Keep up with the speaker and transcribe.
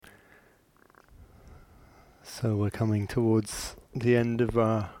So we're coming towards the end of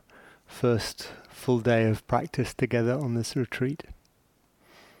our first full day of practice together on this retreat.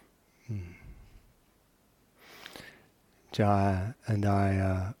 Jaya and I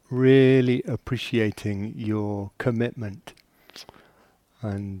are really appreciating your commitment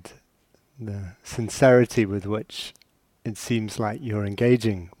and the sincerity with which it seems like you're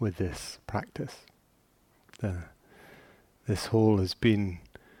engaging with this practice. This hall has been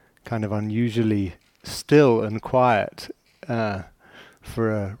kind of unusually still and quiet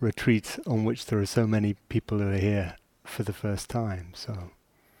for a retreat on which there are so many people who are here for the first time. So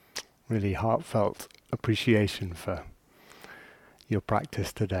really heartfelt appreciation for your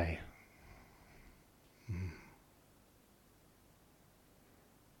practice today.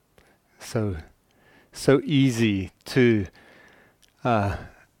 So easy to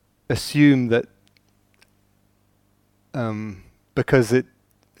assume that because at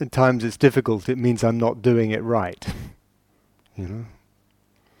times it's difficult, it means I'm not doing it right. You know?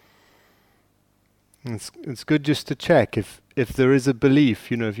 It's good just to check if there is a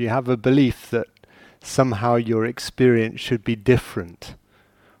belief, if you have a belief that somehow your experience should be different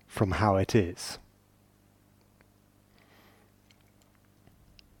from how it is.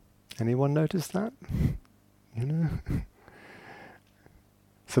 Anyone notice that?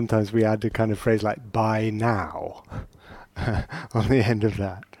 Sometimes we add a kind of phrase like "by now" on the end of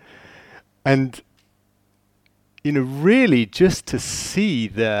that. And, really just to see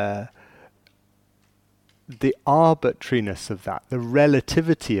the arbitrariness of that, the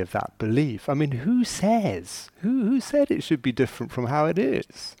relativity of that belief. I mean, who says? Who said it should be different from how it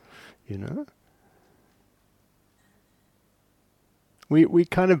is? We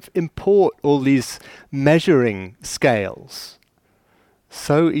kind of import all these measuring scales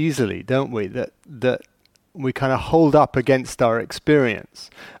so easily, don't we? That we kind of hold up against our experience,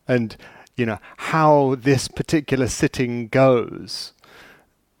 and how this particular sitting goes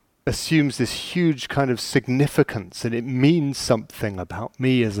assumes this huge kind of significance, and it means something about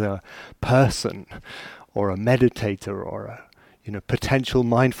me as a person, or a meditator, or a potential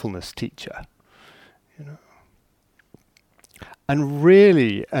mindfulness teacher. And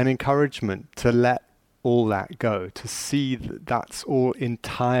really an encouragement to let all that go, to see that that's all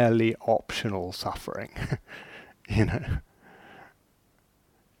entirely optional suffering.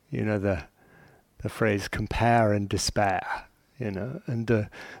 The phrase compare and despair, and the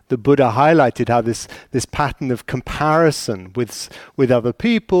Buddha highlighted how this pattern of comparison with other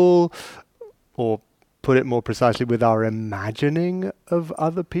people, or put it more precisely, with our imagining of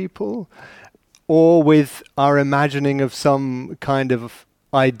other people, or with our imagining of some kind of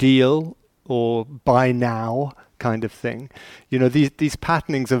ideal or by now kind of thing. These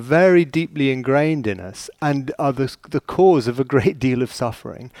patternings are very deeply ingrained in us and are the cause of a great deal of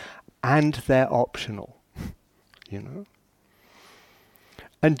suffering, and they're optional.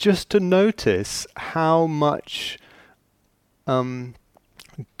 And just to notice how much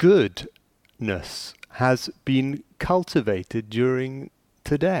goodness has been cultivated during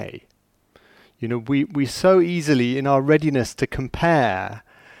today. We so easily, in our readiness to compare,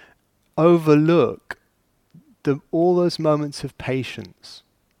 overlook all those moments of patience,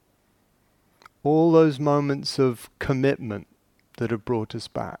 all those moments of commitment that have brought us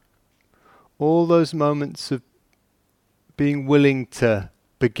back, all those moments of being willing to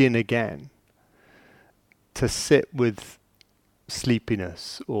begin again, to sit with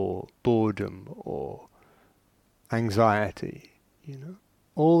sleepiness or boredom or anxiety,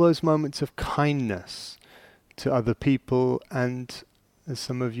 all those moments of kindness to other people, and as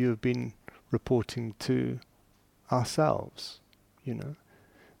some of you have been reporting, to ourselves.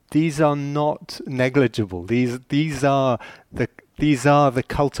 These are not negligible. These are the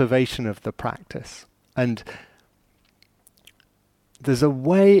cultivation of the practice. And there's a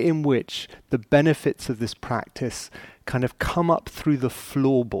way in which the benefits of this practice kind of come up through the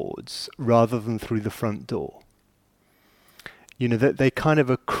floorboards rather than through the front door. That they kind of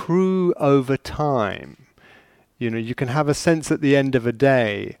accrue over time. You can have a sense at the end of a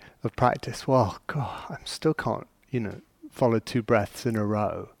day of practice, well, God, I still can't, follow 2 breaths in a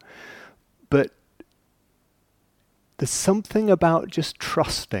row. But there's something about just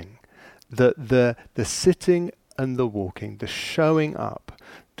trusting that the sitting and the walking, the showing up,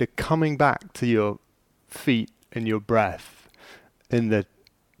 the coming back to your feet and your breath in the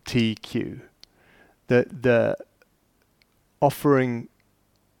tea queue, the offering,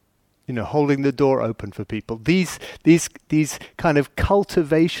 holding the door open for people. These kind of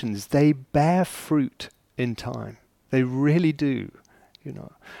cultivations, they bear fruit in time. They really do,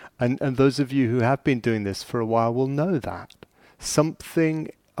 And those of you who have been doing this for a while will know that. Something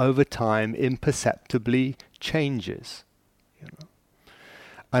over time imperceptibly changes. You know?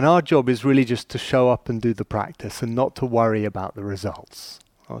 And our job is really just to show up and do the practice and not to worry about the results.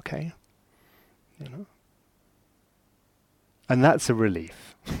 Okay? You know? And that's a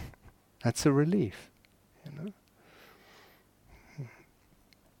relief. That's a relief. You know?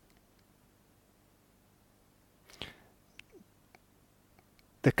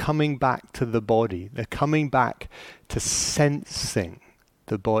 They're coming back to the body. They're coming back to sensing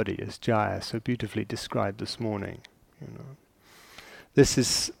the body, as Gaia so beautifully described this morning. You know, this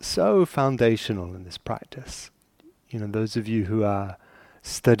is so foundational in this practice. You know, those of you who are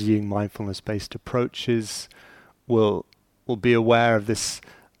studying mindfulness-based approaches will be aware of this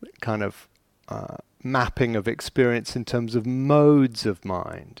kind of mapping of experience in terms of modes of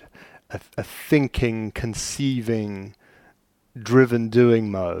mind, a thinking, conceiving, driven doing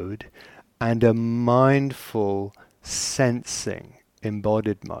mode, and a mindful sensing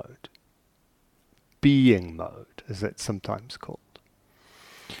embodied mode, being mode, as it's sometimes called.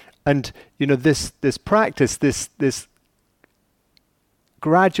 And you know, this practice, this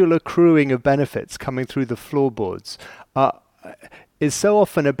gradual accruing of benefits coming through the floorboards is so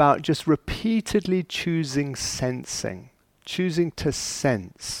often about just repeatedly choosing sensing, choosing to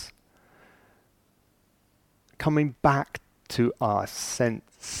sense, coming back to our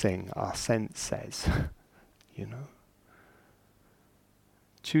sensing, our senses, you know.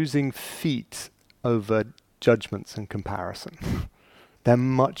 Choosing feet over judgments and comparison. They're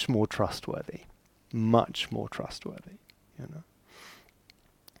much more trustworthy, you know.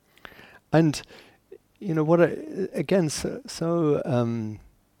 And, you know, there's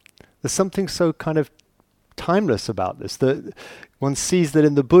something so kind of timeless about this, that one sees that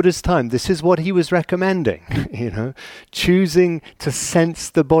in the Buddha's time, this is what he was recommending, you know, choosing to sense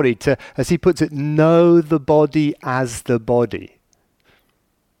the body, to, as he puts it, know the body as the body.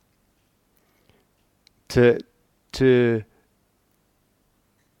 To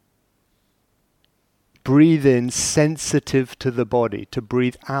breathe in sensitive to the body, to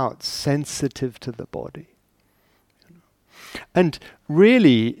breathe out sensitive to the body. And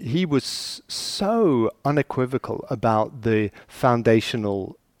really, he was so unequivocal about the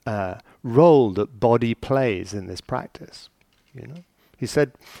foundational role that body plays in this practice. You know, he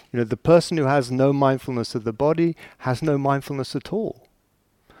said, you know, the person who has no mindfulness of the body has no mindfulness at all.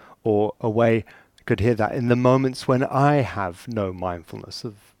 Or a way I could hear that, in the moments when I have no mindfulness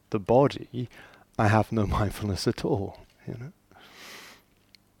of the body, I have no mindfulness at all. You know.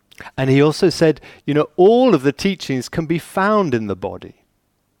 And he also said, you know, all of the teachings can be found in the body.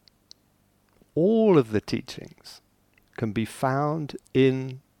 All of the teachings can be found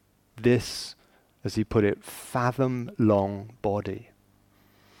in this, as he put it, fathom-long body.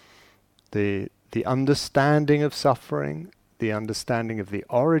 The understanding of suffering, the understanding of the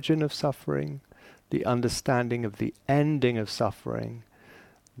origin of suffering, the understanding of the ending of suffering,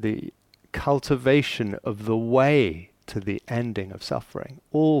 the cultivation of the way to the ending of suffering,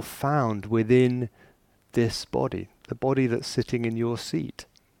 all found within this body, the body that's sitting in your seat.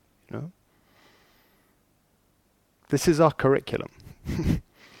 You know? This is our curriculum.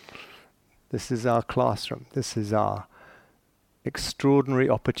 This is our classroom. This is our extraordinary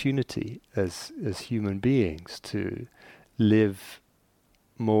opportunity as human beings to live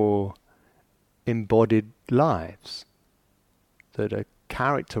more embodied lives that are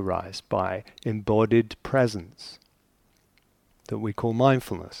characterized by embodied presence that we call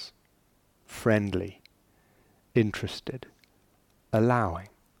mindfulness, friendly, interested, allowing,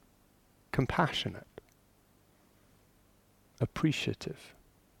 compassionate, appreciative.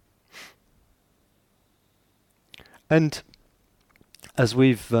 And as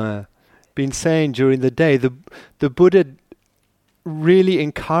we've been saying during the day, the Buddha really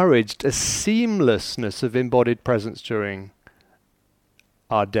encouraged a seamlessness of embodied presence during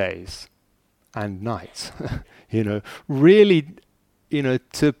our days and nights. You know, really, you know,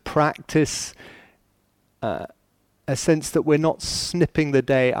 to practice a sense that we're not snipping the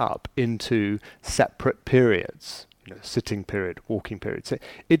day up into separate periods, you know, sitting period, walking period. So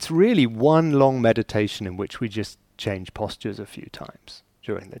it's really one long meditation in which we just change postures a few times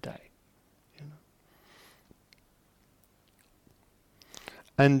during the day. You know?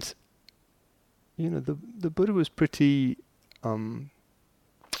 And, you know, the Buddha was pretty kind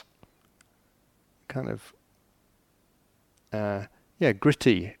of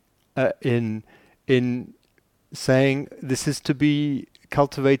gritty in saying this is to be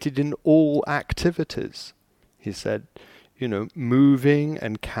cultivated in all activities. He said, you know, moving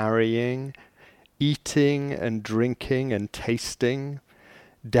and carrying, eating and drinking and tasting,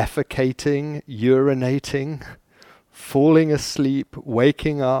 defecating, urinating, falling asleep,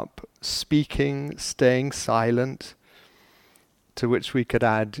 waking up, speaking, staying silent, to which we could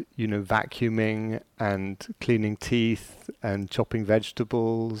add, vacuuming and cleaning teeth and chopping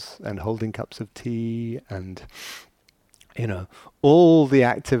vegetables and holding cups of tea and, all the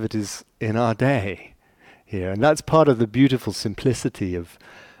activities in our day here. And that's part of the beautiful simplicity of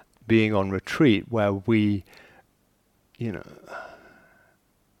being on retreat, where we,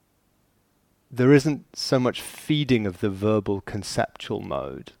 there isn't so much feeding of the verbal conceptual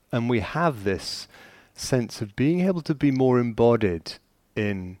mode. And we have this sense of being able to be more embodied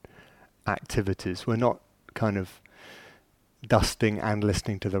in activities. We're not kind of dusting and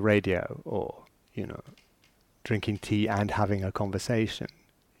listening to the radio, or, drinking tea and having a conversation.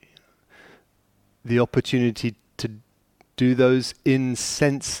 The opportunity to do those in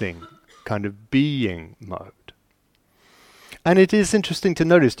sensing, kind of being mode. And it is interesting to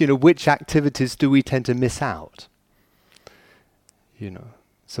notice, which activities do we tend to miss out?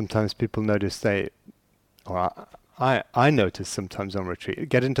 Sometimes people notice I notice sometimes on retreat,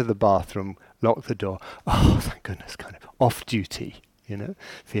 get into the bathroom, lock the door, oh, thank goodness, kind of off duty,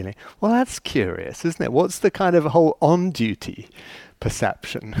 feeling. Well, that's curious, isn't it? What's the kind of whole on-duty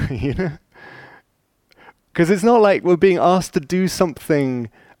perception, Because it's not like we're being asked to do something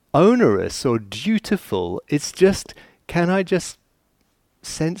onerous or dutiful. It's just, can I just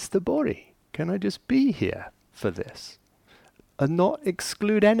sense the body? Can I just be here for this? And not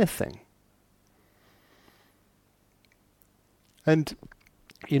exclude anything? And,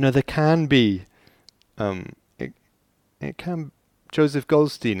 there can be, Joseph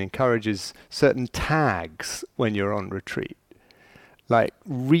Goldstein encourages certain tags when you're on retreat, like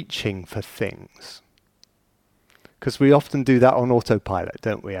reaching for things. Because we often do that on autopilot,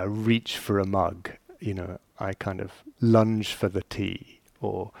 don't we? I reach for a mug, I kind of lunge for the tea,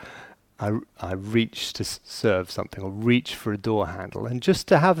 or I reach to serve something, or reach for a door handle. And just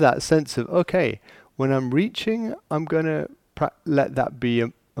to have that sense of, okay, when I'm reaching, I'm going to let that be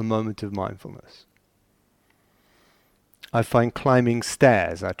a moment of mindfulness. I find climbing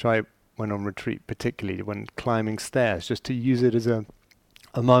stairs, I try when on retreat, particularly when climbing stairs, just to use it as a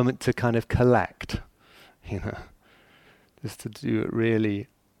moment to kind of collect, just to do it really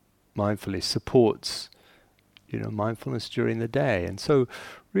mindfully, supports, mindfulness during the day. And so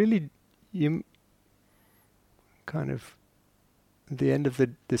really, you kind of, at the end of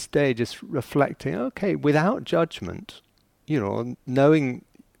this day, just reflecting, okay, without judgment, knowing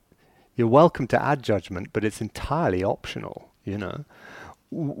you're welcome to add judgment, but it's entirely optional,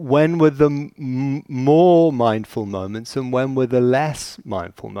 When were the more mindful moments, and when were the less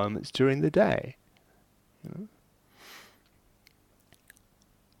mindful moments during the day?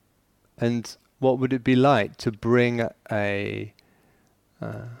 And what would it be like to bring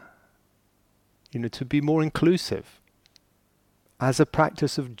to be more inclusive as a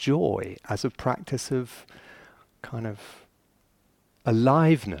practice of joy, as a practice of kind of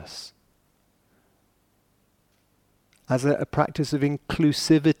aliveness, as a practice of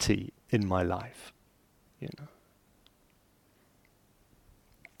inclusivity in my life,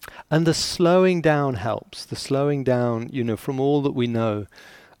 And the slowing down helps. The slowing down, from all that we know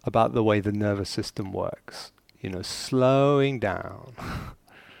about the way the nervous system works, slowing down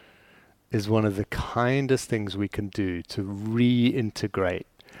is one of the kindest things we can do to reintegrate,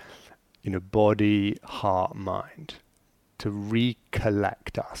 body, heart, mind, to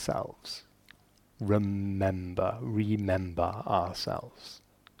recollect ourselves, remember ourselves,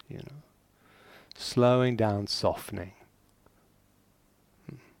 slowing down, softening.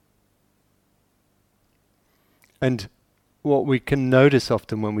 And what we can notice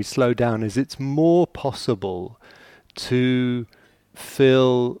often when we slow down is it's more possible to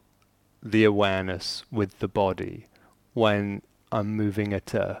fill the awareness with the body when I'm moving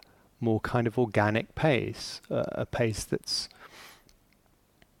at a more kind of organic pace, a pace that's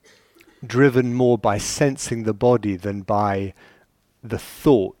driven more by sensing the body than by the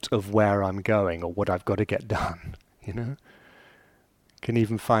thought of where I'm going or what I've got to get done, Can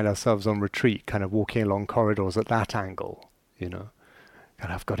even find ourselves on retreat, kind of walking along corridors at that angle, and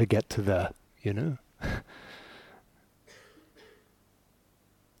I've got to get to the,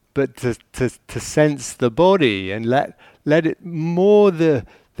 But to sense the body and let it more the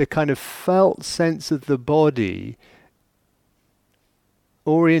kind of felt sense of the body,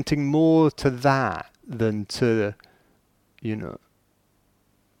 orienting more to that than to, the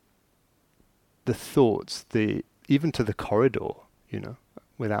thoughts, even to the corridor,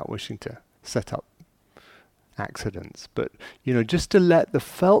 without wishing to set up accidents. But, just to let the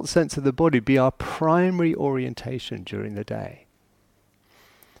felt sense of the body be our primary orientation during the day.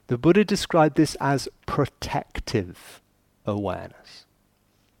 The Buddha described this as protective awareness.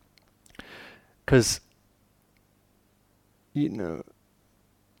 Because,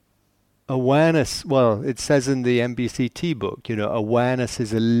 awareness, well, it says in the MBCT book, awareness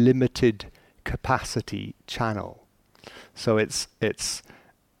is a limited capacity channel. So it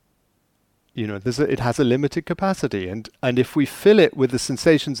has a limited capacity, and if we fill it with the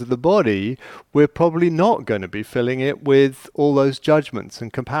sensations of the body, we're probably not going to be filling it with all those judgments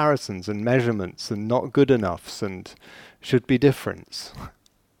and comparisons and measurements and not good enoughs and should be difference,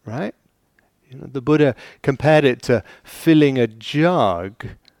 right? The Buddha compared it to filling a jug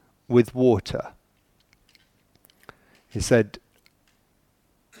with water. He said,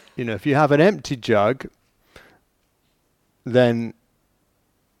 if you have an empty jug, then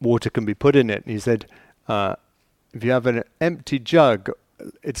water can be put in it. And he said, if you have an empty jug,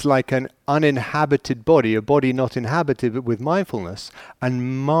 it's like an uninhabited body, a body not inhabited with mindfulness,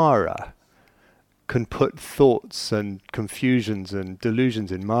 and Mara can put thoughts and confusions and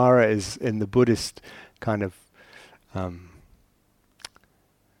delusions in. Mara is in the Buddhist kind of, I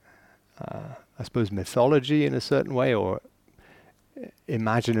suppose, mythology in a certain way, or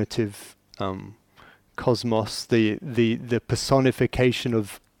imaginative cosmos, the personification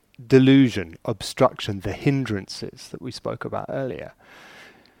of delusion, obstruction, the hindrances that we spoke about earlier.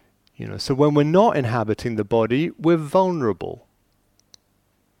 So when we're not inhabiting the body, we're vulnerable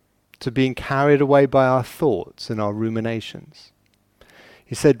to being carried away by our thoughts and our ruminations.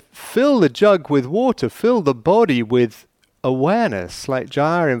 He said, fill the jug with water, fill the body with awareness, like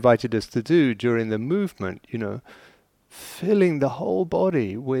Jaya invited us to do during the movement, filling the whole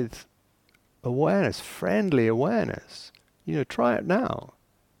body with awareness, friendly awareness. Try it now.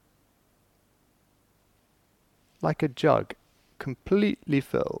 Like a jug, completely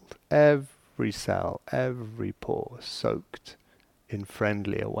filled, every cell, every pore soaked in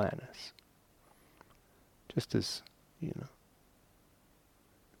friendly awareness. Just as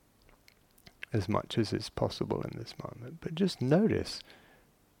much as is possible in this moment. But just notice,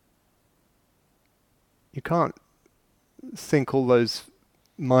 you can't think all those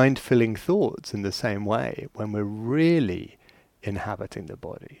mind-filling thoughts in the same way when we're really inhabiting the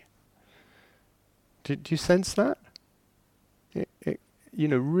body. Do you sense that?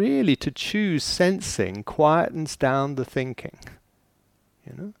 Really to choose sensing quietens down the thinking.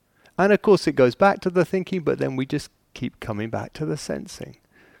 And of course it goes back to the thinking, but then we just keep coming back to the sensing,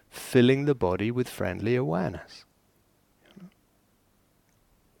 filling the body with friendly awareness.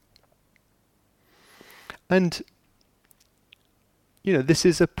 And this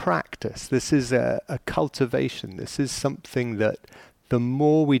is a practice, this is a cultivation, this is something that the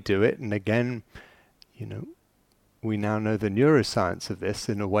more we do it, and again, we now know the neuroscience of this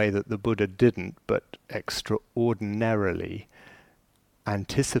in a way that the Buddha didn't, but extraordinarily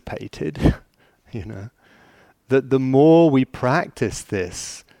anticipated, that the more we practice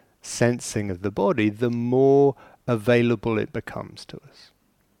this sensing of the body, the more available it becomes to us.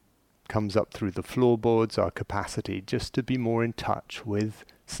 Comes up through the floorboards, our capacity just to be more in touch with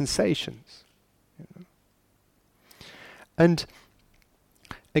sensations. And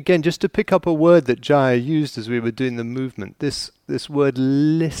again, just to pick up a word that Jaya used as we were doing the movement, this word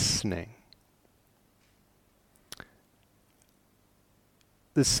listening.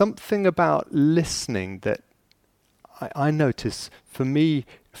 There's something about listening that I notice, for me,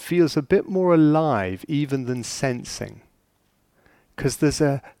 feels a bit more alive even than sensing. Because there's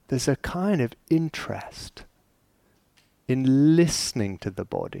a kind of interest in listening to the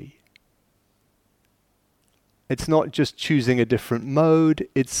body. It's not just choosing a different mode,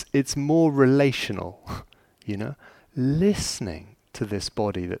 it's more relational, listening to this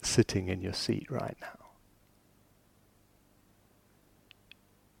body that's sitting in your seat right now.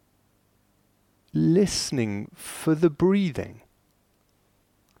 Listening for the breathing,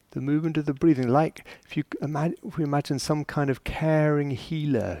 the movement of the breathing, like if we imagine some kind of caring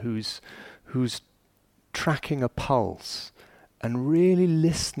healer who's tracking a pulse and really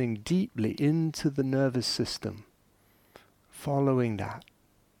listening deeply into the nervous system, following that.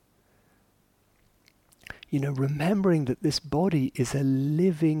 Remembering that this body is a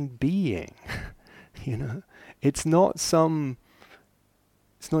living being. It's not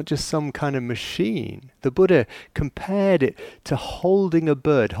just some kind of machine. The Buddha compared it to holding a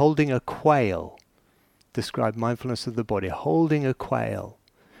bird, holding a quail. Described mindfulness of the body, holding a quail,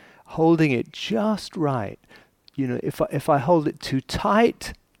 holding it just right. If I hold it too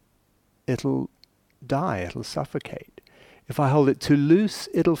tight, it'll die, it'll suffocate. If I hold it too loose,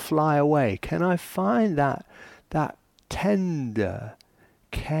 it'll fly away. Can I find that tender,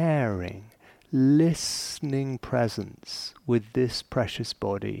 caring, listening presence with this precious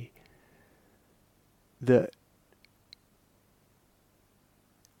body that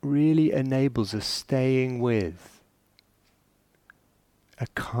really enables a staying with, a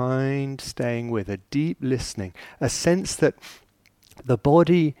kind staying with, a deep listening, a sense that the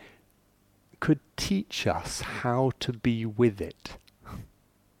body could teach us how to be with it.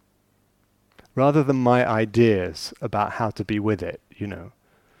 Rather than my ideas about how to be with it,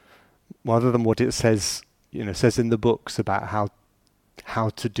 rather than what it says in the books about how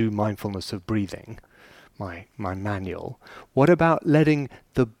to do mindfulness of breathing, my manual. What about letting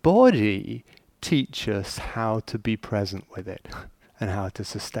the body teach us how to be present with it and how to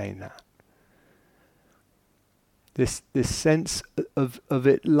sustain that? This sense of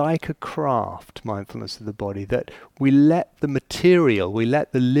it like a craft, mindfulness of the body, that we let the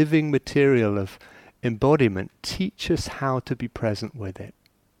living material of embodiment teach us how to be present with it.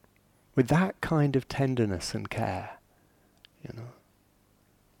 With that kind of tenderness and care,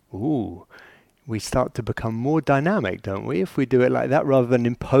 we start to become more dynamic, don't we? If we do it like that, rather than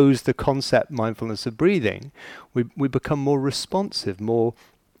impose the concept mindfulness of breathing, we become more responsive, more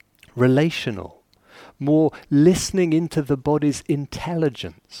relational, more listening into the body's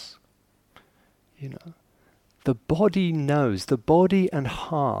intelligence. The body knows, the body and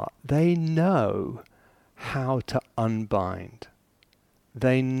heart, they know how to unbind.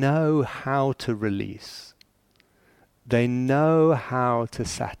 They know how to release. They know how to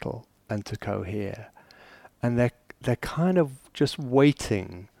settle and to cohere. And they're kind of just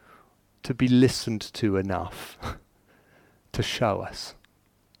waiting to be listened to enough to show us.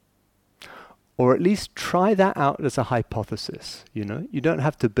 Or at least try that out as a hypothesis. You don't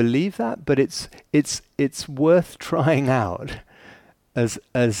have to believe that, but it's worth trying out as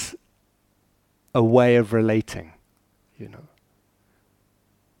a way of relating.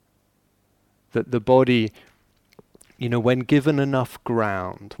 That the body, when given enough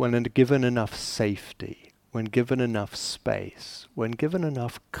ground, when given enough safety, when given enough space, when given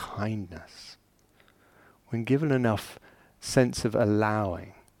enough kindness, when given enough sense of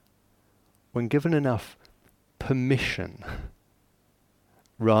allowing, when given enough permission,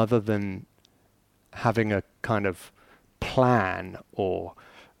 rather than having a kind of plan or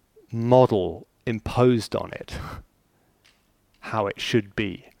model imposed on it, how it should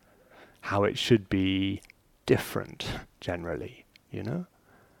be different generally,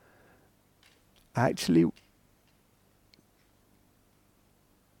 Actually,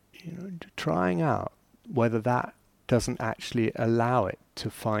 trying out whether that doesn't actually allow it to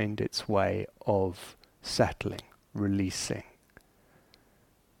find its way of settling, releasing,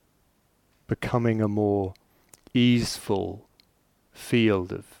 becoming a more easeful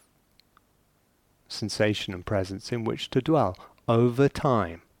field of sensation and presence in which to dwell over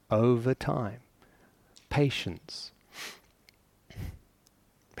time. Patience.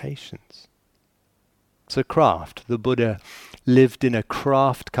 It's a craft. The Buddha lived in a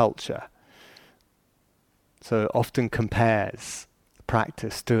craft culture. So often compares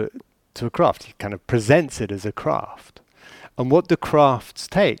practice to a craft. He kind of presents it as a craft. And what do crafts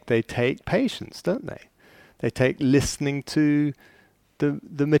take? They take patience, don't they? They take listening to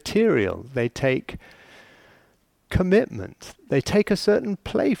the material. They take commitment. They take a certain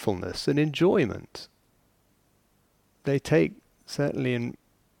playfulness and enjoyment. They take, certainly in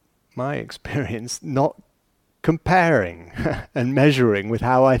my experience, not comparing and measuring with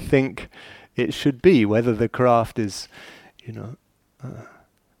how I think it should be, whether the craft is,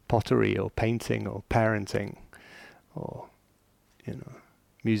 pottery or painting or parenting or,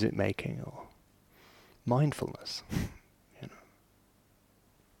 music making or mindfulness.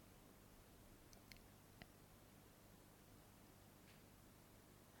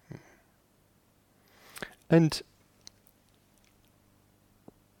 And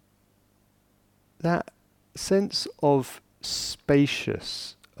that sense of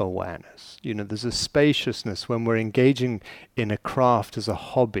spacious awareness, there's a spaciousness when we're engaging in a craft as a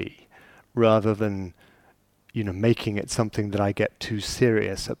hobby rather than, making it something that I get too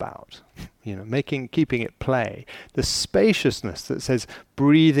serious about. Keeping it play. The spaciousness that says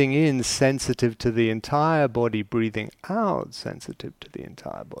breathing in sensitive to the entire body, breathing out sensitive to the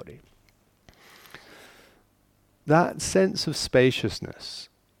entire body. That sense of spaciousness,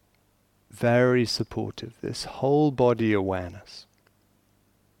 very supportive, this whole body awareness.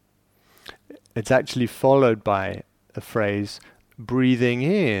 It's actually followed by a phrase, breathing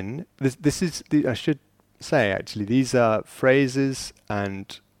in. This is, I should say actually, these are phrases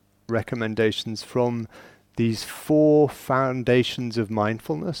and recommendations from these 4 foundations of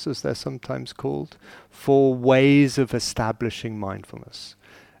mindfulness, as they're sometimes called, 4 ways of establishing mindfulness.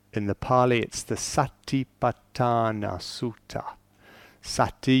 In the Pali, it's the Satipatthana Sutta.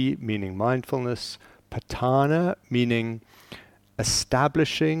 Sati meaning mindfulness, Satipatthana, meaning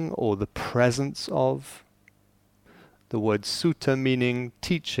establishing or the presence of. The word sutta meaning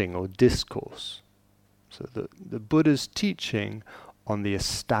teaching or discourse. So the Buddha's teaching on the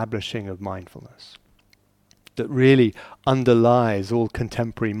establishing of mindfulness that really underlies all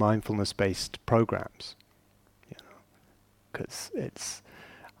contemporary mindfulness-based programs, because it's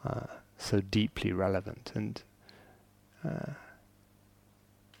so deeply relevant. And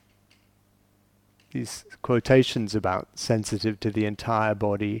these quotations about sensitive to the entire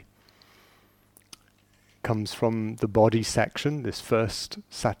body comes from the body section, this first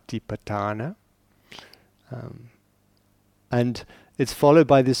Satipatthana. And it's followed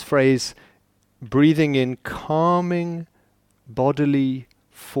by this phrase, breathing in calming bodily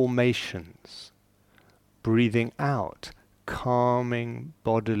formations. Breathing out calming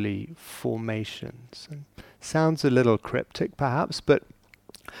bodily formations. And sounds a little cryptic perhaps, but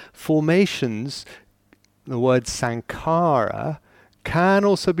formations, the word sankhara, can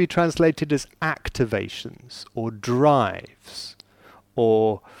also be translated as activations or drives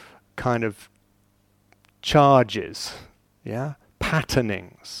or kind of charges,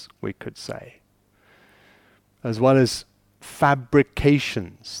 patternings, we could say, as well as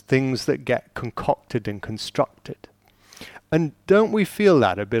fabrications, things that get concocted and constructed. And don't we feel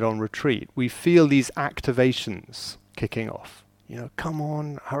that a bit on retreat? We feel these activations kicking off. Come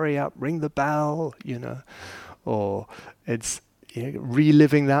on, hurry up, ring the bell, or it's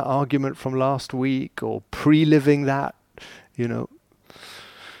reliving that argument from last week, or pre-living that,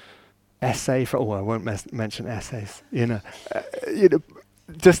 essay from, I won't mention essays,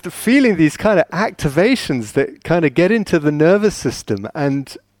 just feeling these kind of activations that kind of get into the nervous system.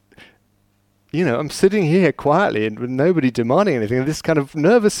 And, I'm sitting here quietly and with nobody demanding anything, and this kind of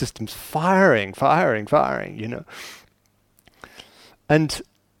nervous system's firing. And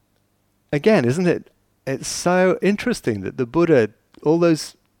again, isn't it? It's so interesting that the Buddha, all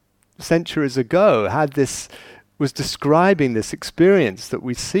those centuries ago, was describing this experience that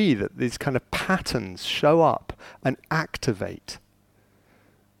we see, that these kind of patterns show up and activate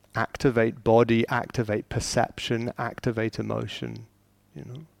body, activate perception, activate emotion.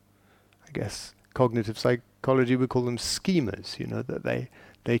 I guess cognitive psychology would call them schemas. That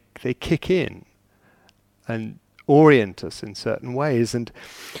they kick in and orient us in certain ways. And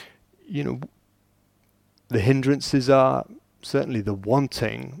the hindrances are certainly the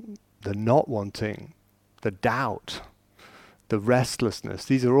wanting, the not wanting, the doubt, the restlessness.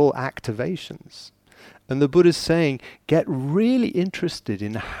 These are all activations. And the Buddha's saying, get really interested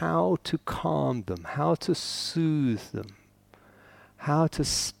in how to calm them, how to soothe them, how to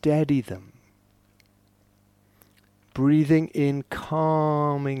steady them. Breathing in,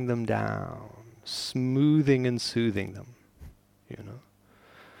 calming them down, smoothing and soothing them.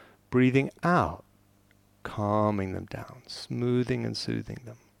 Breathing out, calming them down, smoothing and soothing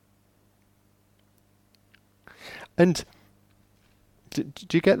them. And do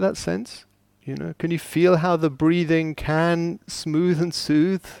you get that sense? Can you feel how the breathing can smooth and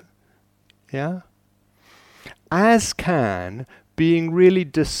soothe? Yeah? As can being really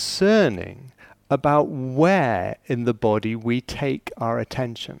discerning about where in the body we take our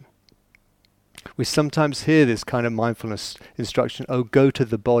attention. We sometimes hear this kind of mindfulness instruction, go to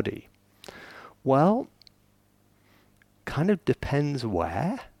the body. Well, kind of depends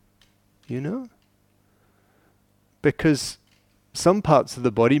where, because some parts of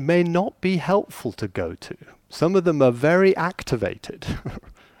the body may not be helpful to go to. Some of them are very activated,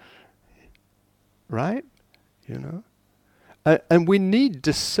 right? And we need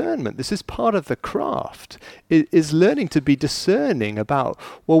discernment. This is part of the craft, is learning to be discerning about,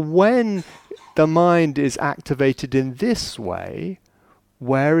 when the mind is activated in this way,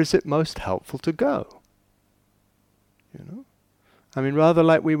 where is it most helpful to go? Rather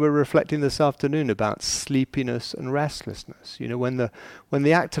like we were reflecting this afternoon about sleepiness and restlessness. When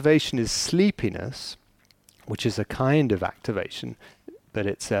the activation is sleepiness, which is a kind of activation, but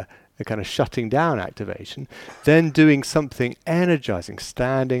it's a kind of shutting down activation, then doing something energizing,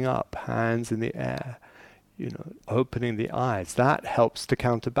 standing up, hands in the air, opening the eyes, that helps to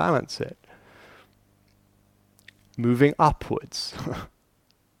counterbalance it. Moving upwards.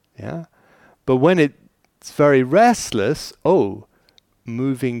 Yeah? But when it's very restless,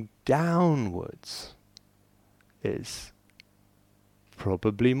 moving downwards is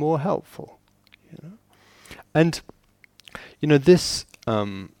probably more helpful. And this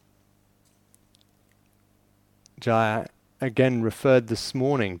Jaya again referred this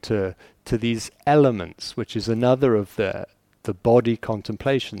morning to these elements, which is another of the body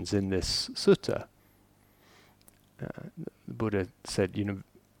contemplations in this sutta. The Buddha said,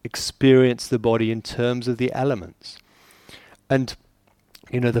 experience the body in terms of the elements. And,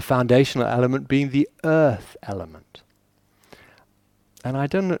 the foundational element being the earth element. And I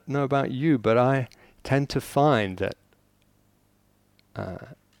don't know about you, but I tend to find that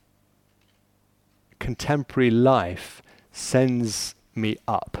contemporary life sends me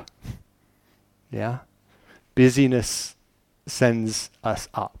up. Yeah? Busyness sends us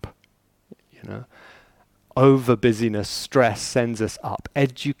up. Over busyness, stress sends us up.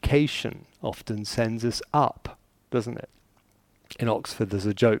 Education often sends us up, doesn't it? In Oxford, there's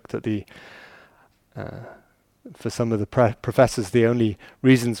a joke that for some of the professors, the only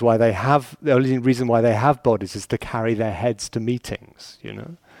reason why they have bodies is to carry their heads to meetings.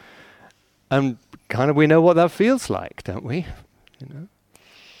 And kind of we know what that feels like, don't we?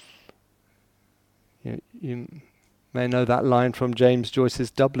 You may know that line from James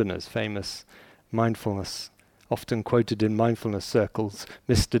Joyce's Dubliners, famous Mindfulness, often quoted in mindfulness circles.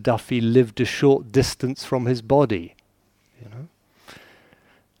 Mr. Duffy lived a short distance from his body.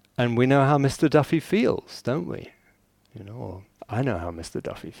 And we know how Mr. Duffy feels, don't we? Or I know how Mr.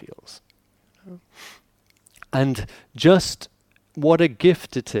 Duffy feels. And just what a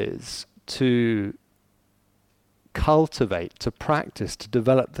gift it is to cultivate, to practice, to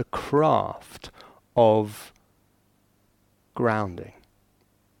develop the craft of grounding.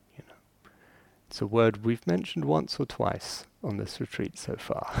 It's a word we've mentioned once or twice on this retreat so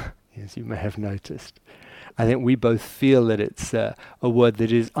far, as you may have noticed. I think we both feel that it's a word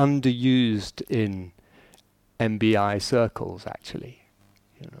that is underused in MBI circles, actually.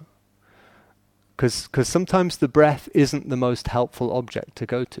 Because sometimes the breath isn't the most helpful object to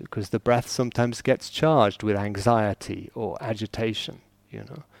go to, because the breath sometimes gets charged with anxiety or agitation.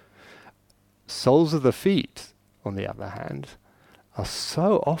 Soles of the feet, on the other hand, are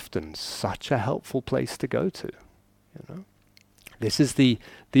so often such a helpful place to go to. This is the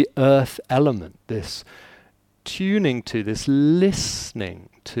earth element, this tuning to, this listening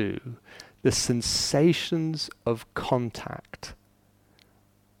to the sensations of contact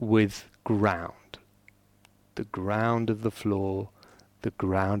with ground. The ground of the floor, the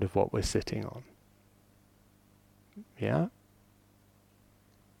ground of what we're sitting on. Yeah?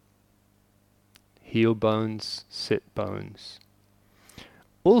 Heel bones, sit bones.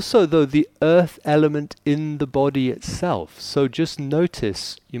 Also, though, the earth element in the body itself. So just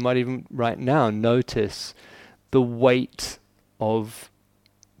notice, you might even right now notice the weight of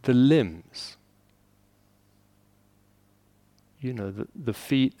the limbs. The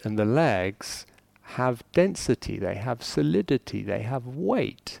feet and the legs have density, they have solidity, they have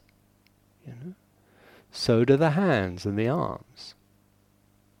weight. So do the hands and the arms.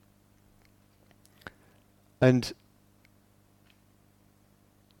 And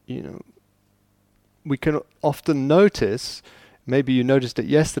we can often notice, maybe you noticed it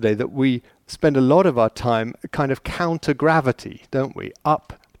yesterday, that we spend a lot of our time kind of counter-gravity, don't we?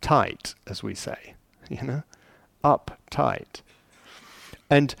 Uptight, as we say, uptight.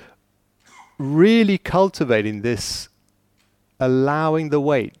 And really cultivating this, allowing the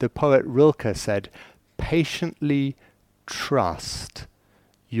weight. The poet Rilke said, patiently trust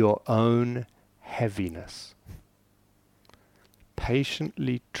your own heaviness.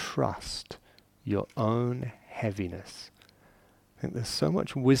 Patiently trust your own heaviness. I think there's so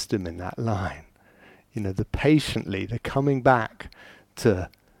much wisdom in that line. The patiently, the coming back to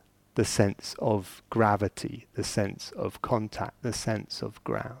the sense of gravity, the sense of contact, the sense of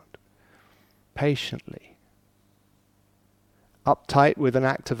ground. Patiently. Uptight with an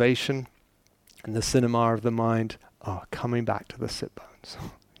activation in the cinema of the mind, coming back to the sit bones.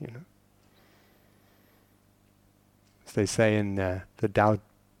 As they say in the Tao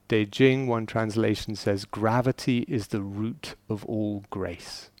Te Ching, one translation says, gravity is the root of all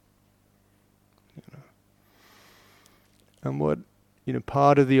grace. And what,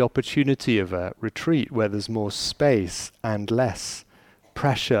 part of the opportunity of a retreat where there's more space and less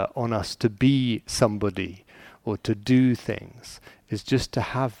pressure on us to be somebody or to do things is just to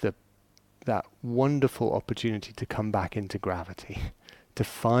have that wonderful opportunity to come back into gravity, to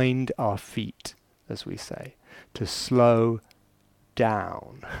find our feet, as we say, to slow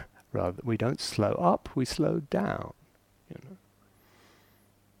down. Rather, we don't slow up, we slow down.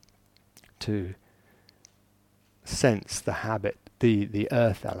 To sense the habit, the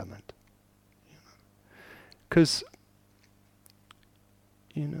earth element. Because,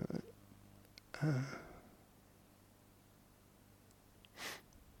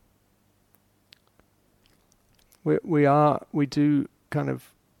 we do kind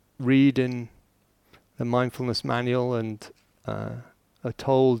of read in the mindfulness manual and are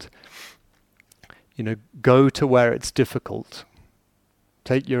told, go to where it's difficult.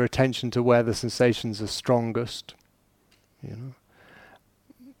 Take your attention to where the sensations are strongest. You know,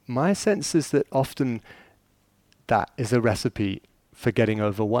 my sense is that often that is a recipe for getting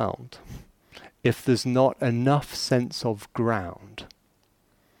overwhelmed. If there's not enough sense of ground,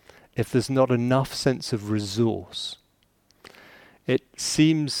 if there's not enough sense of resource, it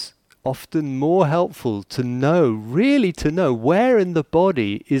seems often more helpful to know, really to know, where in the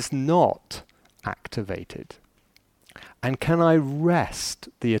body is not activated. And can I rest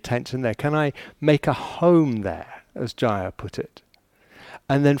the attention there? Can I make a home there, as Gaia put it?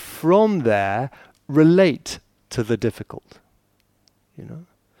 And then from there, relate to the difficult. You know?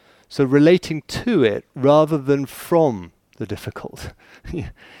 So relating to it rather than from the difficult.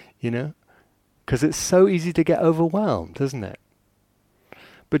 You know? Because it's so easy to get overwhelmed, isn't it?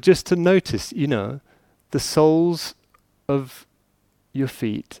 But just to notice, you know, the soles of your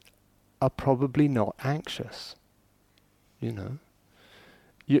feet are probably not anxious. You know,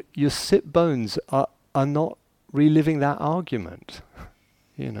 your sit bones are not reliving that argument.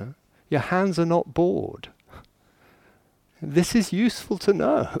 You know, your hands are not bored. This is useful to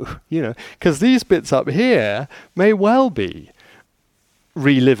know, you know, because these bits up here may well be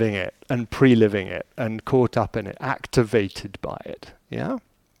reliving it and pre-living it and caught up in it, activated by it. Yeah.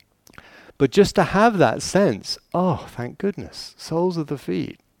 But just to have that sense, oh, thank goodness, soles of the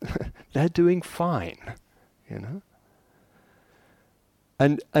feet, they're doing fine, you know.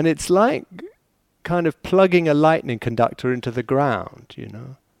 And it's like kind of plugging a lightning conductor into the ground, you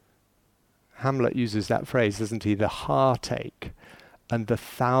know. Hamlet uses that phrase, doesn't he? The heartache and the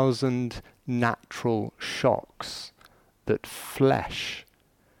 1,000 natural shocks that flesh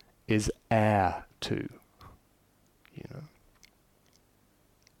is heir to, you know.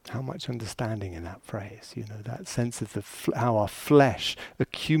 How much understanding in that phrase, you know, that sense of how our flesh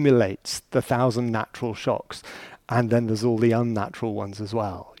accumulates the 1,000 natural shocks, and then there's all the unnatural ones as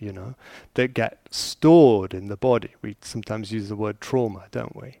well, you know, that get stored in the body. We sometimes use the word trauma,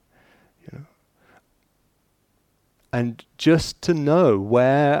 don't we? You know, and just to know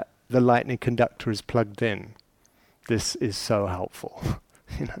where the lightning conductor is plugged in, this is so helpful.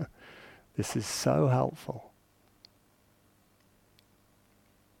 You know, this is so helpful.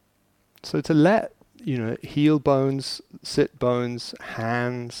 So to let, you know, heel bones, sit bones,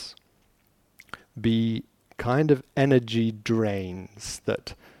 hands be kind of energy drains,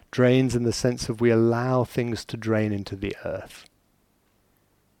 that drains in the sense of we allow things to drain into the earth.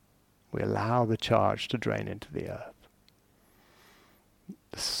 We allow the charge to drain into the earth.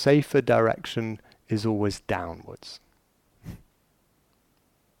 The safer direction is always downwards.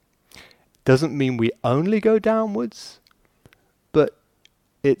 Doesn't mean we only go downwards, but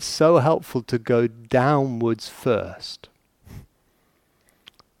it's so helpful to go downwards first.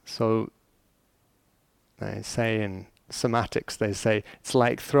 So they say in somatics, they say it's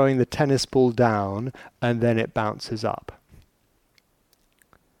like throwing the tennis ball down and then it bounces up.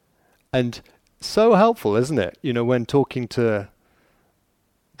 And so helpful, isn't it? You know, when talking to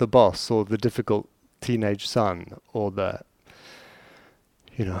the boss or the difficult teenage son or the,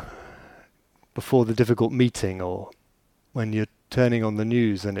 you know, before the difficult meeting, or when you're turning on the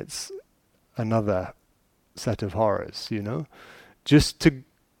news and it's another set of horrors, you know, just to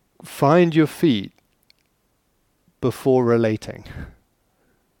find your feet before relating.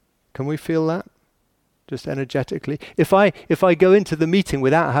 Can we feel that? Just energetically. If I go into the meeting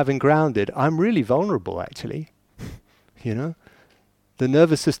without having grounded, I'm really vulnerable actually. You know? The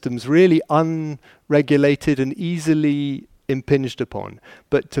nervous system's really unregulated and easily impinged upon.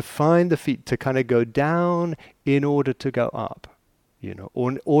 But to find the feet to kind of go down in order to go up, you know,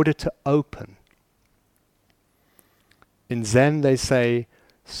 or in order to open. In Zen they say,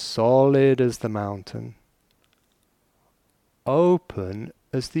 solid as the mountain, open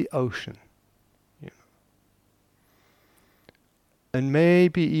as the ocean. You know. And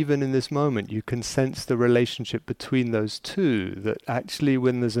maybe even in this moment you can sense the relationship between those two, that actually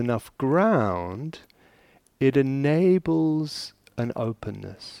when there's enough ground, it enables an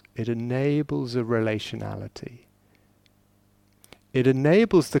openness. It enables a relationality. It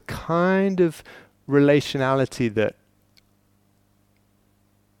enables the kind of relationality that,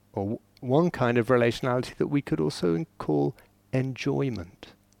 or one kind of relationality that we could also call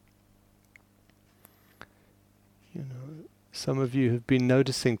enjoyment. You know, some of you have been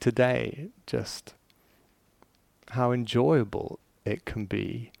noticing today just how enjoyable it can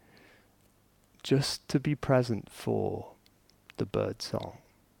be just to be present for the bird song,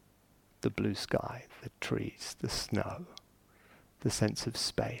 the blue sky, the trees, the snow, the sense of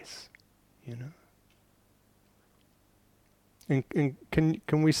space, you know. And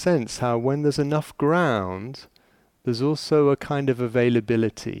can we sense how when there's enough ground, there's also a kind of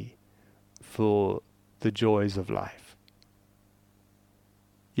availability for the joys of life.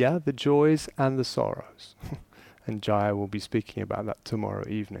 Yeah, the joys and the sorrows. And Gaia will be speaking about that tomorrow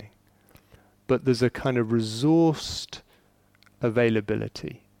evening. But there's a kind of resourced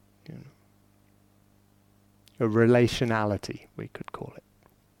availability, you know, a relationality, we could call it.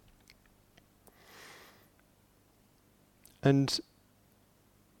 And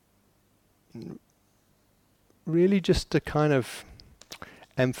really just to kind of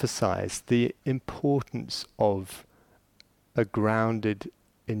emphasize the importance of a grounded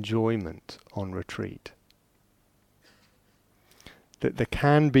enjoyment on retreat. That there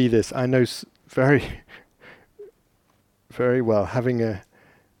can be this, I know very, very well,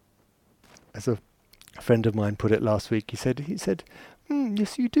 as a friend of mine put it last week, he said,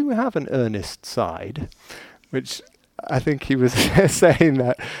 yes, you do have an earnest side, which I think he was saying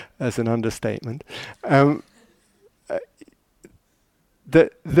that as an understatement.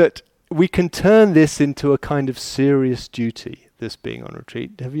 That we can turn this into a kind of serious duty, this being on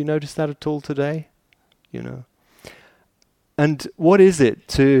retreat. Have you noticed that at all today? You know. And what is it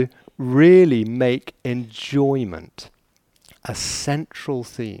to really make enjoyment a central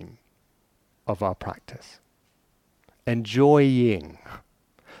theme of our practice? Enjoying.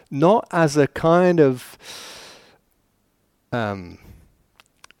 Not as a kind of,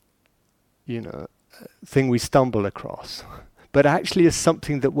 thing we stumble across, but actually as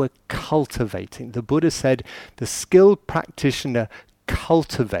something that we're cultivating. The Buddha said the skilled practitioner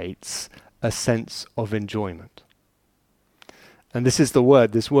cultivates a sense of enjoyment. And this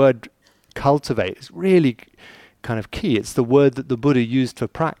word cultivate is really kind of key. It's the word that the Buddha used for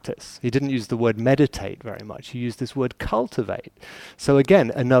practice. He didn't use the word meditate very much. He used this word cultivate. So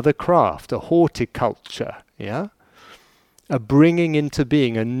again, another craft, a horticulture, yeah? A bringing into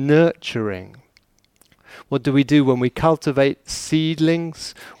being, a nurturing. What do we do when we cultivate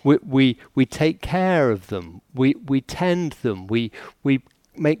seedlings? We take care of them. We tend them. We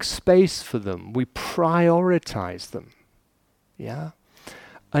make space for them. We prioritize them. Yeah?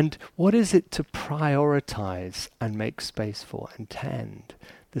 And what is it to prioritize and make space for and tend?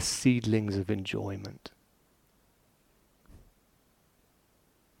 The seedlings of enjoyment.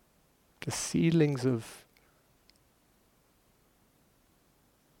 The seedlings of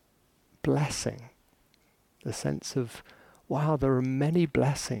blessing. The sense of, wow, there are many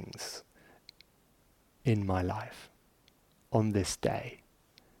blessings in my life on this day,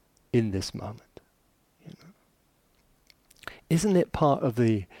 in this moment. You know? Isn't it part of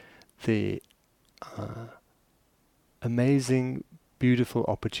the amazing, beautiful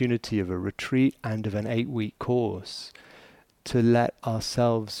opportunity of a retreat and of an 8-week course to let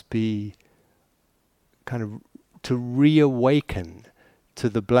ourselves be kind of, to reawaken to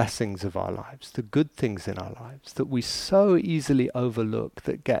the blessings of our lives, the good things in our lives that we so easily overlook,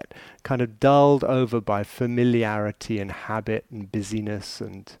 that get kind of dulled over by familiarity and habit and busyness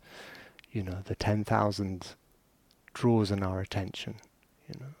and, the 10,000 draws on our attention.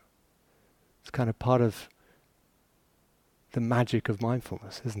 It's kind of part of the magic of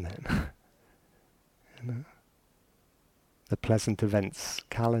mindfulness, isn't it? The pleasant events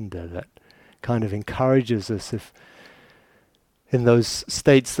calendar that kind of encourages us, if in those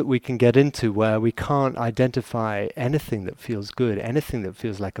states that we can get into where we can't identify anything that feels good, anything that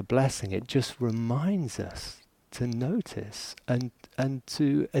feels like a blessing, it just reminds us to notice and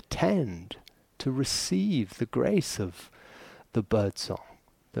to attend, to receive the grace of the birdsong,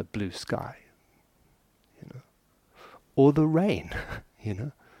 the blue sky, or the rain,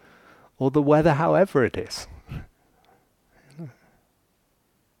 or the weather, however it is.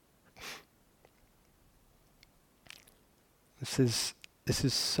 This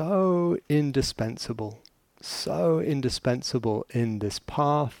is so indispensable in this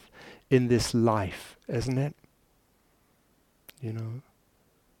path, in this life, isn't it?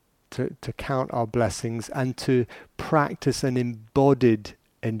 To count our blessings and to practice an embodied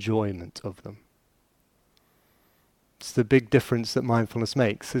enjoyment of them. It's the big difference that mindfulness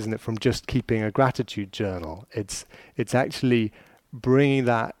makes, isn't it, from just keeping a gratitude journal. It's actually bringing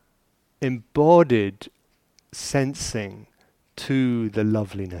that embodied sensing to the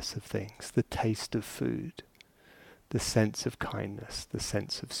loveliness of things, the taste of food, the sense of kindness, the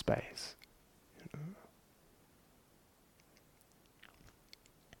sense of space.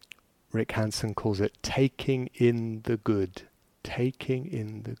 Rick Hansen calls it taking in the good, taking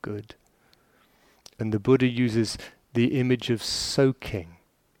in the good. And the Buddha uses the image of soaking,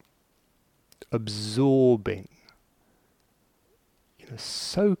 absorbing,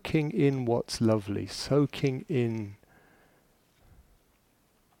 soaking in what's lovely, soaking in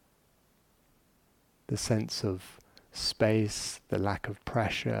the sense of space, the lack of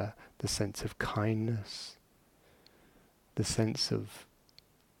pressure, the sense of kindness, the sense of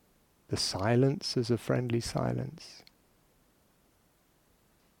the silence as a friendly silence.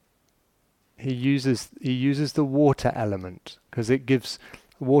 He uses the water element because it gives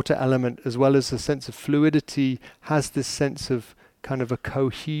water element, as well as a sense of fluidity, has this sense of kind of a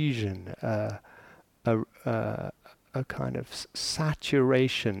cohesion, a kind of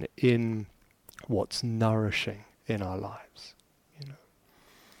saturation in what's nourishing in our lives, you know.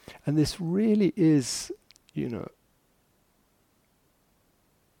 And this really is, you know,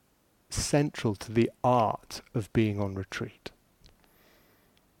 central to the art of being on retreat.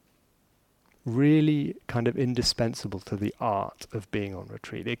 Really kind of indispensable to the art of being on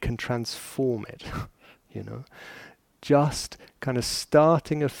retreat. It can transform it, you know. Just kind of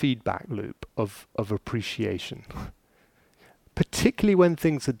starting a feedback loop of appreciation. Particularly when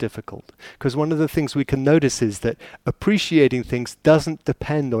things are difficult. Because one of the things we can notice is that appreciating things doesn't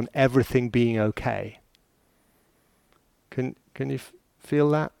depend on everything being okay. Can you feel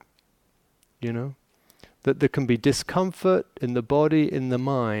that? You know? That there can be discomfort in the body, in the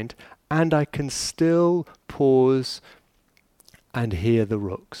mind, and I can still pause and hear the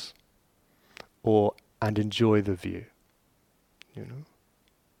rooks. And enjoy the view. You know?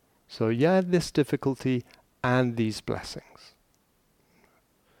 So yeah, this difficulty and these blessings.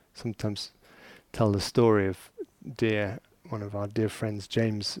 Sometimes tell the story of one of our dear friends,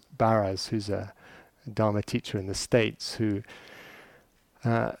 James Barras, who's a Dharma teacher in the States, who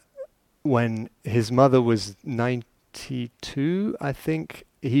when his mother was 92, I think,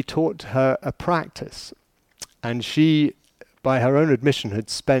 he taught her a practice. And she, by her own admission,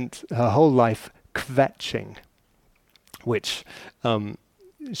 had spent her whole life kvetching, which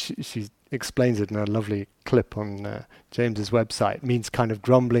she explains it in a lovely clip on James's website, means kind of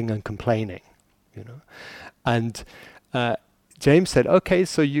grumbling and complaining, you know. And James said, okay,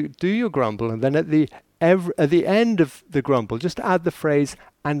 so you do your grumble, and then at the end of the grumble, just add the phrase,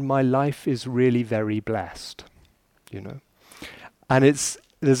 and my life is really very blessed, you know. And there's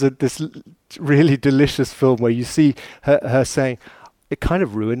this really delicious film where you see her saying, it kind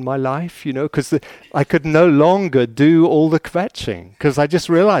of ruined my life, you know, because I could no longer do all the kvetching because I just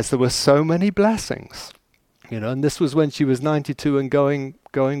realized there were so many blessings, you know, and this was when she was 92 and going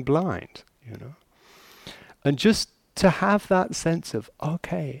blind, you know. And just to have that sense of,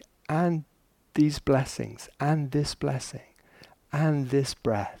 okay, and these blessings, and this blessing, and this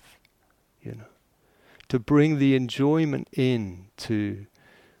breath, you know, to bring the enjoyment into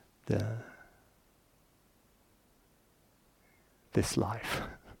this life,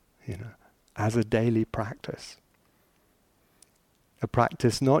 you know, as a daily practice. A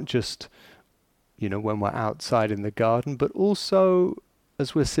practice not just, you know, when we're outside in the garden, but also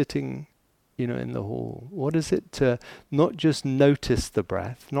as we're sitting, you know, in the hall. What is it to not just notice the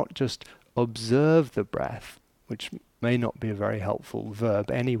breath, not just observe the breath, which may not be a very helpful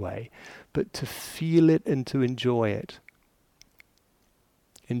verb anyway, but to feel it and to enjoy it.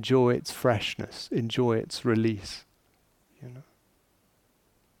 Enjoy its freshness, enjoy its release, you know.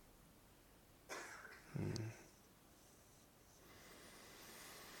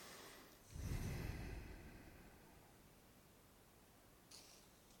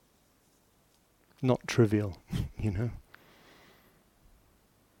 Not trivial, you know.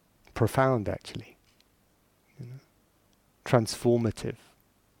 Profound, actually. You know. Transformative.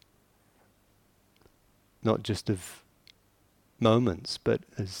 Not just of moments, but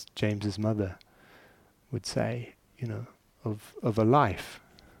as James's mother would say, you know, of a life.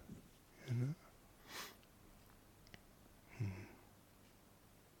 You know.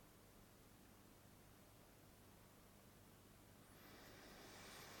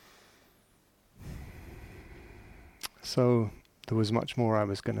 So there was much more I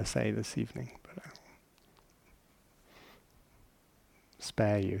was going to say this evening, but I'll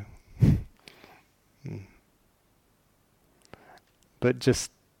spare you. But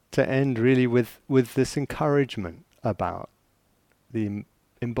just to end really with this encouragement about the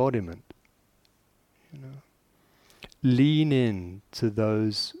embodiment. You know, lean in to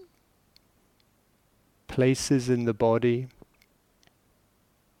those places in the body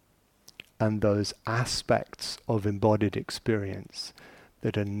and those aspects of embodied experience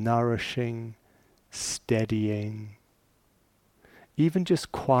that are nourishing, steadying, even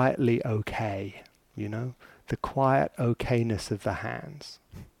just quietly okay, you know, the quiet okayness of the hands.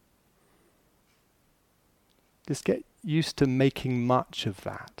 Just get used to making much of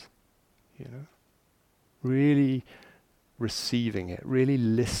that, you know, really receiving it, really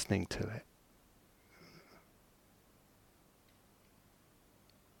listening to it.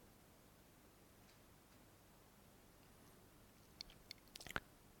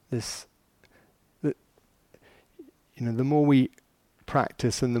 this, that, the more we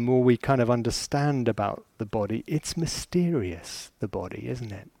practice and the more we kind of understand about the body, it's mysterious, the body,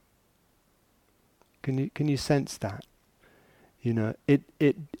 isn't it? Can you sense that?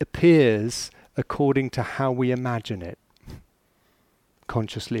 It appears according to how we imagine it,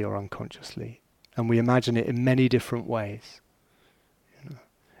 consciously or unconsciously. And we imagine it in many different ways.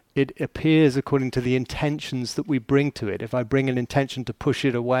 It appears according to the intentions that we bring to it. If I bring an intention to push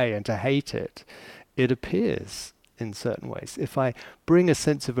it away and to hate it, it appears in certain ways. If I bring a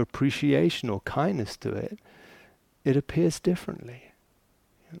sense of appreciation or kindness to it, it appears differently.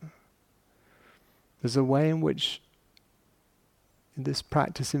 There's a way in which this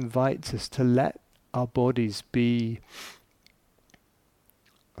practice invites us to let our bodies be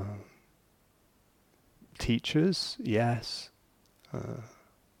teachers, yes,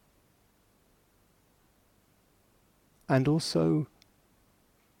 and also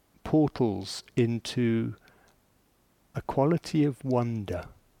portals into a quality of wonder,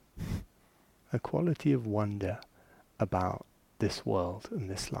 about this world and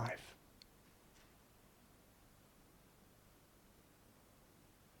this life.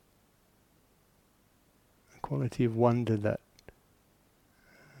 A quality of wonder that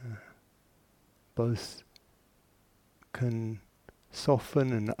both can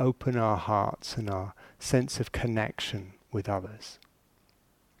soften and open our hearts and our sense of connection with others.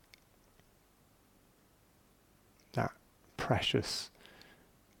 That precious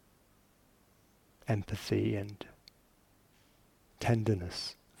empathy and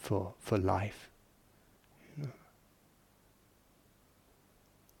tenderness for life.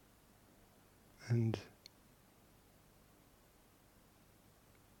 And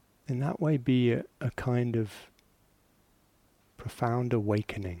in that way be a kind of profound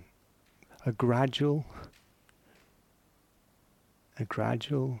awakening, a gradual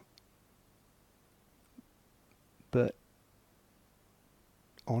but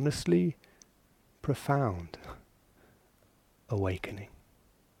honestly profound awakening,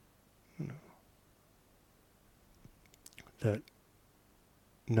 that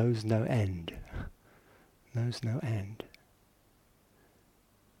knows no end,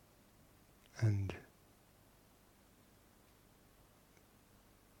 and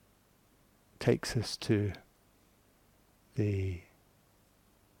takes us to the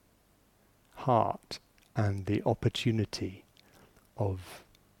heart and the opportunity of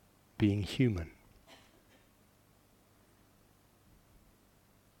being human.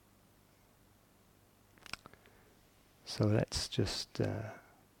 So let's just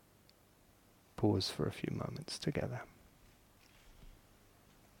pause for a few moments together.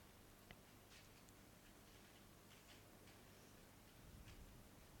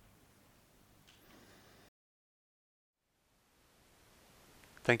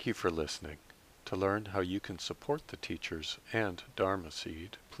 Thank you for listening. To learn how you can support the teachers and Dharma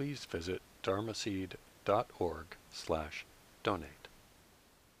Seed, please visit dharmaseed.org/donate.